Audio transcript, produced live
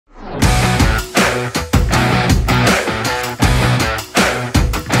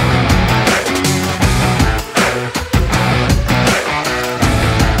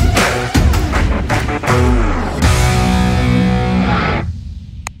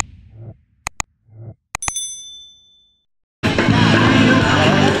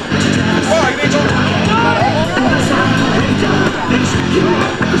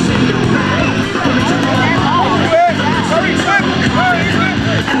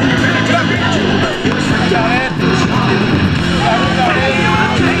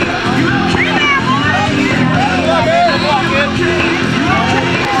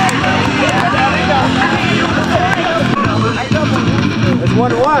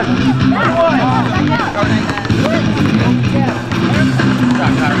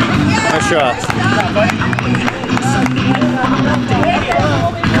Nice shot.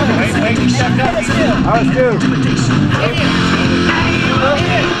 That was good.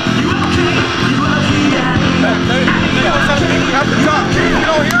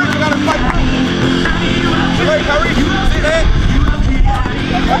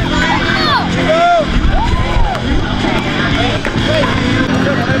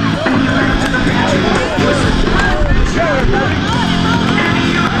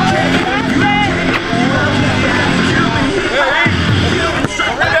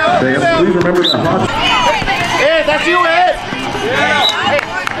 Please remember the hot. Ed, that's you, Ed! Yeah! Hey,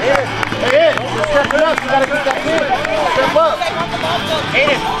 Ed! Step it up, you gotta get that kid. Step up.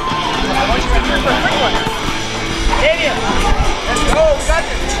 Ed! Ed! Let's go, we got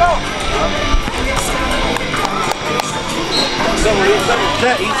this, let's go!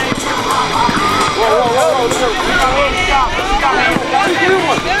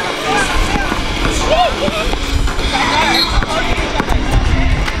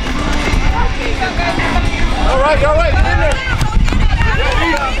 All right, get in there.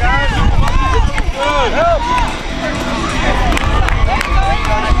 Good. Help.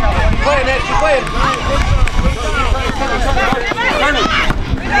 Keep playing, Ed, keep playing. Turn it.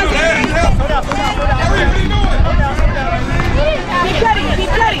 Keep cutting, keep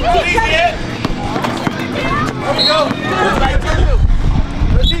cutting, keep cutting. There we go.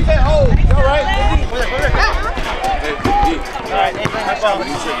 Let's see that hole. All right. All right.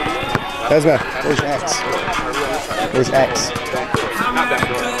 Desma, where's X? Where's X?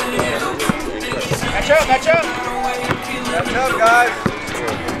 Match up, match up. Match up, guys.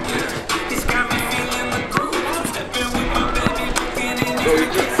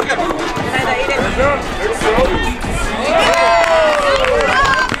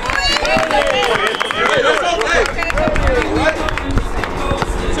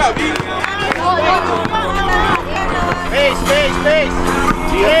 Space.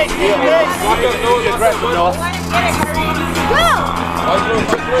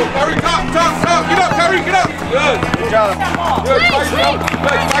 Curry, top. Get up, Curry, get up. Good job. Good.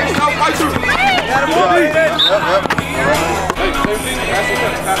 Fight through. Go.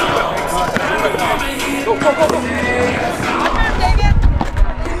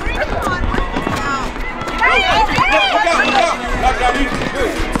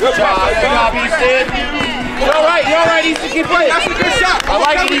 Good job, Easton. You're all right, Easton, keep playing. That's a good shot. I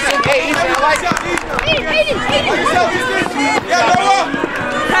like it, Easton. Hey, Easton, I like it. Yeah, Noah.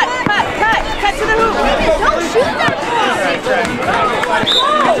 Cut to the hoop. Don't shoot that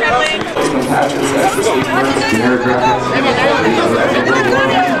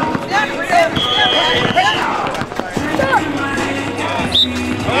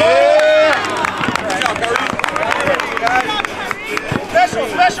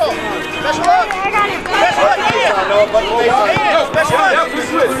Special up. I got it. Special up.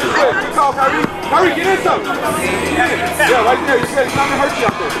 Call Kyrie. Kyrie, get in something. Yeah, right there. You said it's not going to hurt you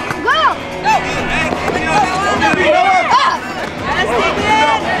out there. Go.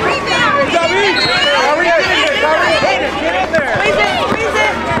 Get in there. Freeze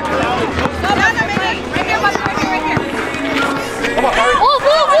it. No, right here. Come on, Kyrie. Move.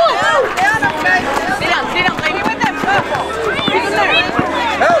 Stay down. Lady with them. He's in there.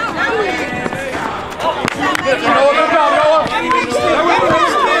 Help. Noah, good job, Noah.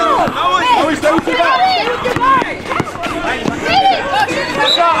 Stay with your back.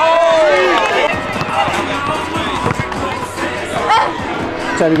 Good job.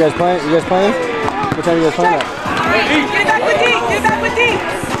 What time you guys playing? What time you guys playing at? Get back with D.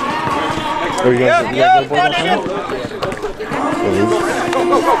 Are you guys Go.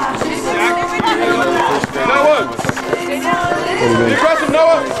 Noah. Be aggressive,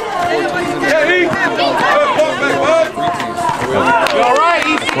 Noah. Yeah, E. You all right, E?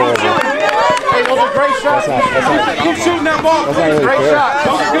 Hey, those are great shots. Keep shooting that ball. Please. Great shot.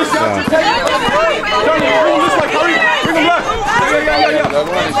 Those are good shots. Take it. Bring him this way, Curry. Bring him left.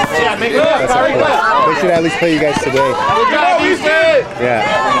 Yeah, make it left. Curry left. They should at least play you guys today. Good job, Easton. Yeah.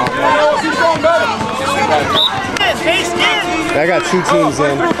 Keep going better. I got 2 teams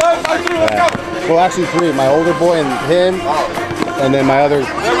in. Well, actually 3. My older boy and him, and then my other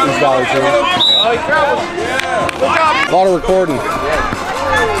East Valley team. A lot of recording.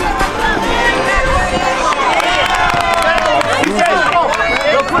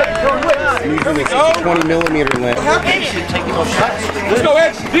 I'm using this 20mm lens. Let's go,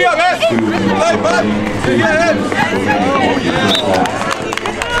 Ed. D up, Ed. Play, bud. Yeah, Ed.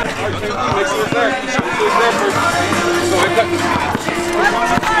 Make sure it's there.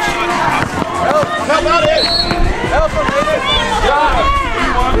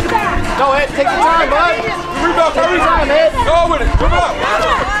 Take your time, bud. Rebound, take your time, Ed. Go with it. Dribble up.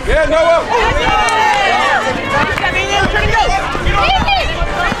 Yeah, Noah.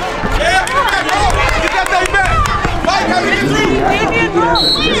 Yeah, get that thing back. Mike, how many through?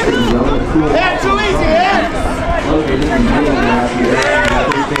 That's too easy, Ed.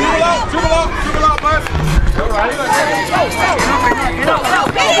 Dribble up, bud. All right.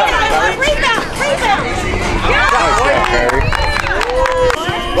 Rebound.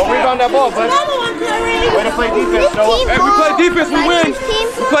 Go rebound that ball, bud. Way to play defense, Noah. Hey, we play defense, we win.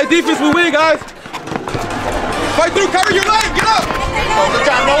 We play defense, we win, guys. Fight through, cover your leg, get up. Good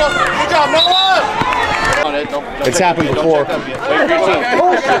job, Noah. Good job, Noah. It's happened before. Go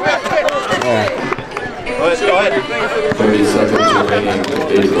ahead. 30 seconds remaining.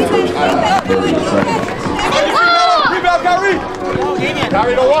 Is the first half. 30 seconds. Rebound, Kyrie.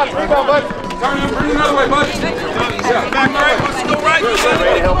 Kyrie, don't watch. Rebound, bud. Kyrie, bring it another way, bud. Yeah. Back right. Let's go right.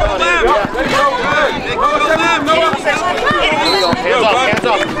 There you go. Hands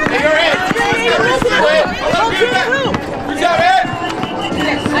up. Hey, you're in. Good job, Ed.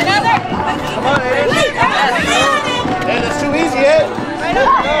 Another. Come on, Ed. Hey, that's too easy, Ed.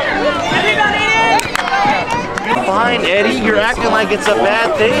 Fine, Eddie. You're acting like it's a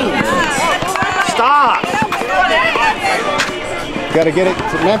bad thing. Stop. Gotta get it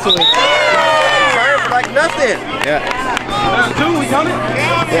mentally. Like nothing. Yeah. Two, we done it?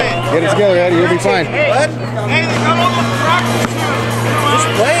 Yeah. Get it together, Eddie. You'll be fine. What? Just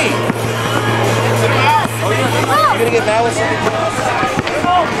play. You're gonna get mad with something.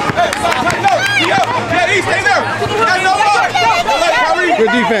 Yeah, East, stay there.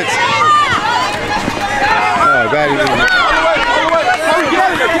 Good defense. Oh, bad.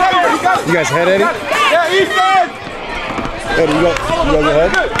 You guys head, Eddie? Yeah, East, Eddie, you got your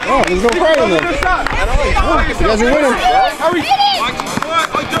head? Oh, there's no problem there. You guys are winning.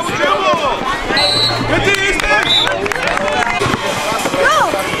 Good D, East,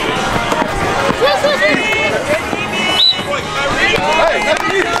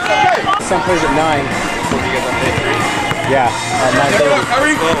 Some plays at 9. Yeah, at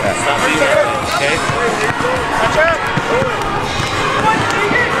 9:30. Okay.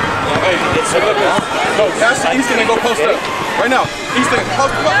 Go, pass to Easton and go post up. Right now. Easton,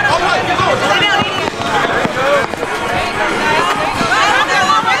 post up. All right, get going.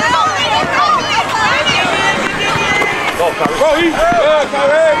 Go, Kyrie. Go, East. Good,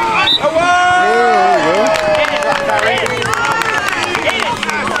 Kyrie.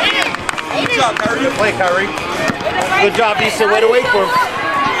 Good job, Kyrie. Play, Kyrie. Good job, Easton. Way to wait for him.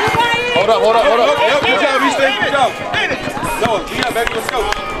 Hold up. Yep, good job, Easton. Good job. Noah, we got baby. Let's go.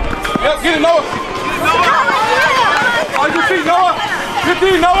 Yep, get it, Noah. On your feet, Noah. Good D,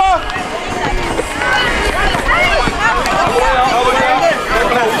 Noah.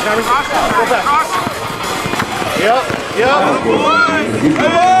 Yep.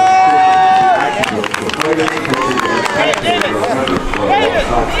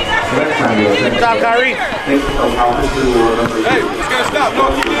 Good job, Kyrie. Hey, it's gonna stop.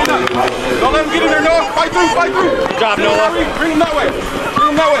 Noah, keep getting up. Don't let him get in there, Noah. Fight through. Good job, Noah. Bring him that way.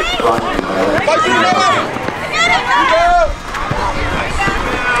 Fight through, Noah.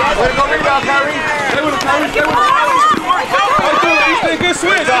 Way to go, rebound, Kyrie. Stay with him, Kyrie. Fight through, Easton. Good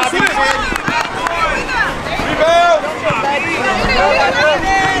switch. Good job, Rebound.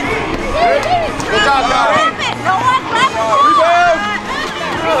 Good job, Kyrie. Rebound.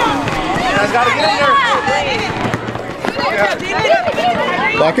 You guys gotta get in there.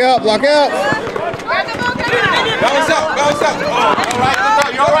 Block out. Balance out.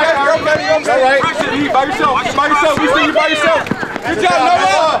 You're all right. You're okay. You by yourself. Easton, you by yourself. Good job,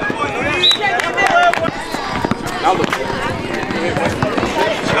 Noah. Now look.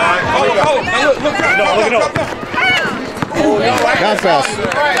 Look. Not fast.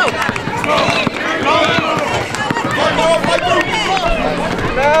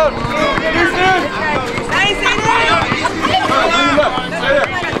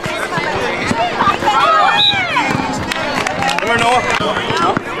 Come here, Noah.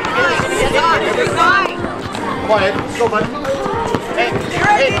 Quiet. Let's go, bud. Hey.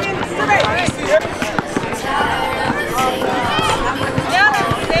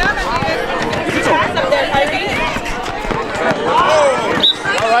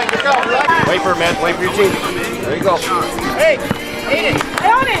 All right, good job. Wait for it, man. Wait for your team. There you go. Hey, Aiden.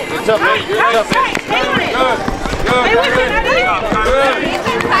 What's up, man? What's up, man? Good. There you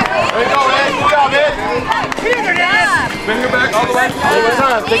go, man. Good job, man. Bring her back all the way. Take your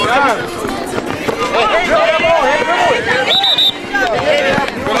time. Take your time. Hey, dribble that ball. Hey, dribble.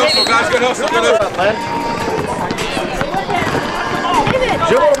 Good hustle, guys. Good hustle. Man.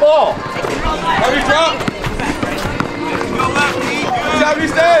 Dribble the ball. Hurry, drop. Good job, you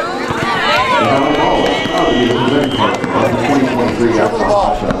stand.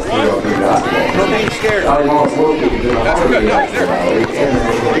 Don't be scared. That's good.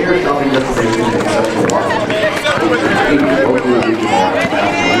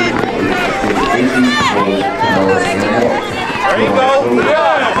 There you go.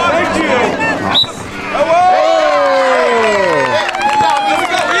 Yeah, thank you.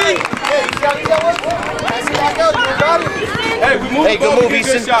 Hey, we move. Hey, good move,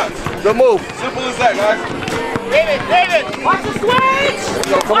 Easton. Good move. Simple as that, guys. David. Watch the switch.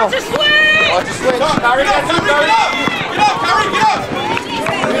 Watch the switch. Watch the switch. Kyrie, Get up, Kyrie, get up. Get up, Kyrie, get up.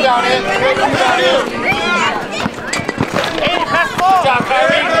 Get down in. Get down in. Hey, pass the ball. Good job,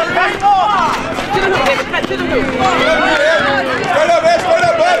 Kyrie. Pass the ball. To the hoop. Straight up, Ed. Straight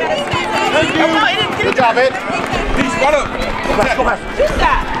up, bud. Thank you. Good job, Ed. Peace, right up. Go pass. Shoot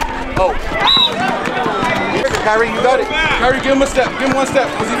that. Oh. Kyrie, you got it. Kyrie, give him a step. Give him one step.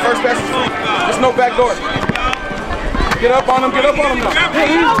 Because he first pass is free. There's no back door. Get up on him. Get up on him now.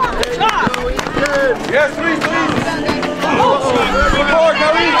 Yes, please. Good forward,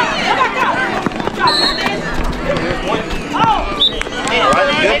 Kyrie. All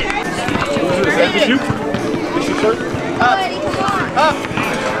right, good. Is this you? This your shirt? Up.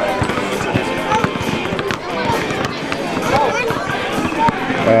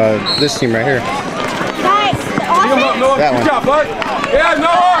 This team right here. Nice. Pick him up, Noah. That Good one. job, bud. Yeah,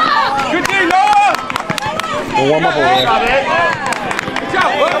 Noah. Good D, Noah. We'll warm up over there. Good job,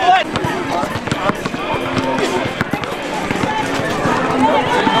 bud.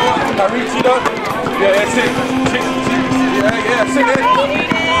 Kyrie, cheat up. Yeah, that's it. Yeah, sit it.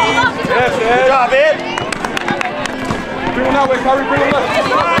 Yes, Good job, Ed. Bring him that way, Kyrie. Bring him left.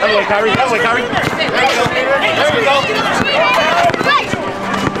 That way, Kyrie. There we go.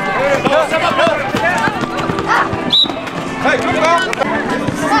 Step up, Bill. Hey, good foul.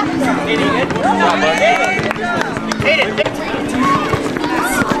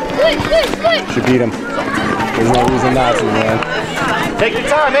 Should beat him. There's no reason not to, man. Take your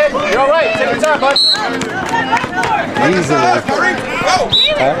time, Ed. You're all right. Take your time, bud. Easily. Kyrie, go.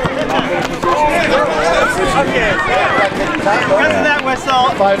 Huh? Okay. Because of that whistle.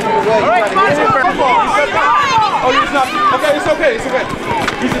 5 feet away. All right, come on, Oh, he's not. Okay, it's okay. It's okay.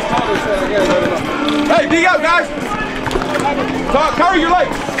 He's just taller. So yeah, hey, D up, guys. Talk, Kyrie, you're late.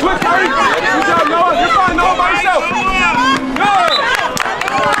 Switch, Kyrie. Good job, Noah. You're fine, Noah, by yourself. Good.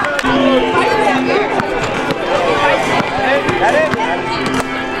 That it?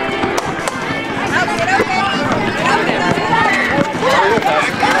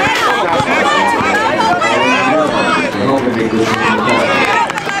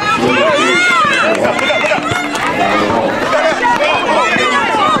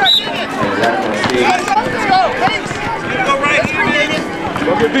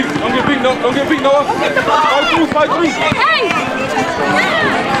 Don't get beat, Noah. Fight through. Hey!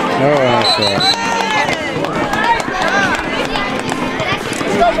 No, that's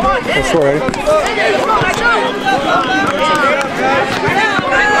Let's go, ready?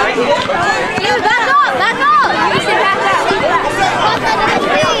 Back up! You should back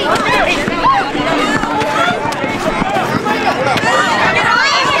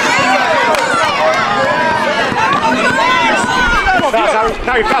Foul,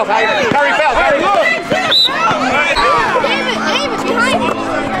 Kyrie, foul, Kyrie.